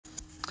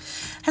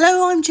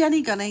Hello, I'm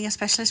Jenny Gunning, a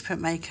specialist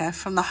printmaker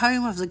from the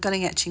home of the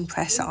Gunning Etching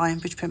Press at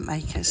Ironbridge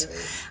Printmakers.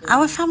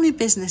 Our family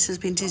business has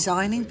been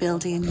designing,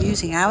 building and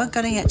using our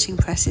Gunning Etching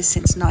Presses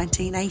since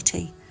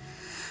 1980.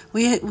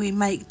 We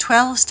make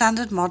 12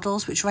 standard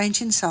models which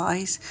range in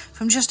size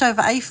from just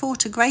over A4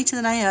 to greater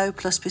than A0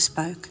 plus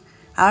bespoke.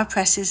 Our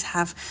presses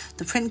have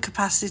the print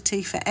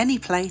capacity for any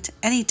plate,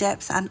 any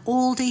depth and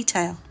all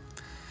detail.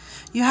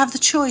 You have the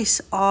choice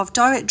of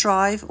direct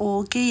drive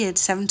or geared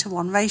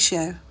 7:1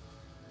 ratio.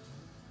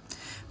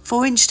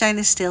 4-inch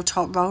stainless steel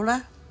top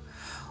roller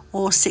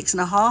or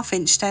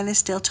 6.5-inch stainless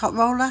steel top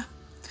roller.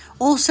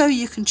 Also,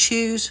 you can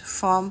choose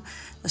from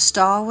a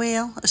star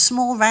wheel, a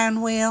small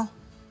round wheel,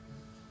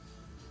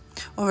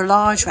 or a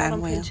large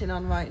round wheel,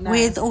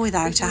 with or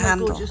without a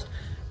handle.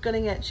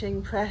 Gunning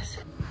etching press.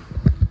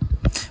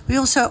 We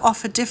also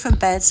offer different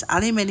beds,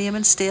 aluminium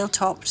and steel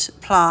topped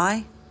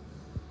ply,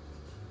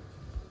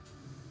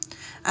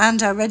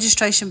 and our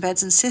registration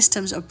beds and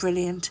systems are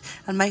brilliant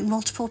and make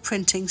multiple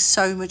printing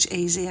so much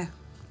easier.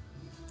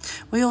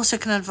 We also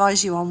can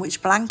advise you on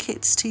which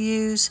blankets to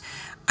use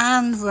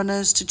and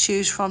runners to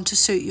choose from to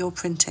suit your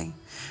printing.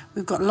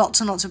 We've got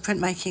lots and lots of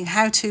printmaking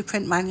how-to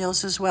print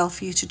manuals as well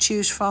for you to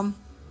choose from.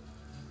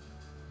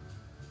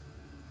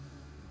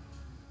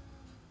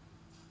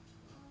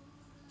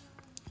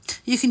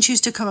 You can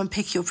choose to come and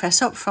pick your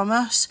press up from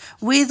us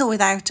with or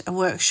without a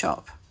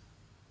workshop.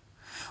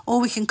 Or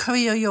we can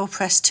courier your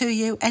press to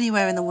you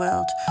anywhere in the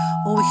world.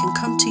 Or we can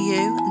come to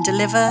you and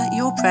deliver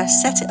your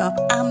press, set it up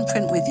and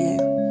print with you.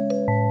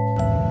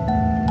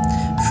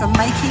 From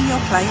making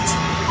your plate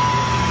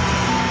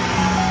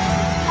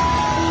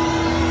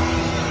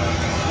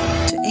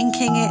to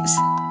inking it,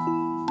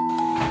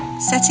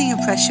 setting a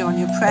pressure on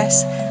your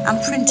press and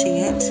printing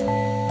it,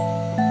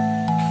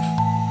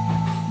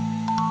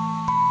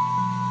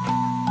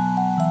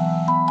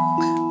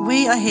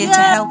 we are here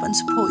to help and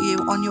support you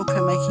on your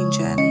printmaking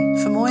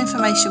journey. For more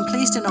information,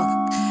 please do not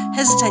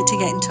hesitate to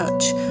get in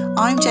touch.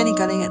 I'm Jenny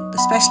Gunning, the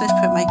Specialist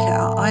Printmaker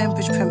at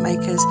Ironbridge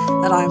Printmakers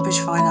at Ironbridge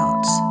Fine Art.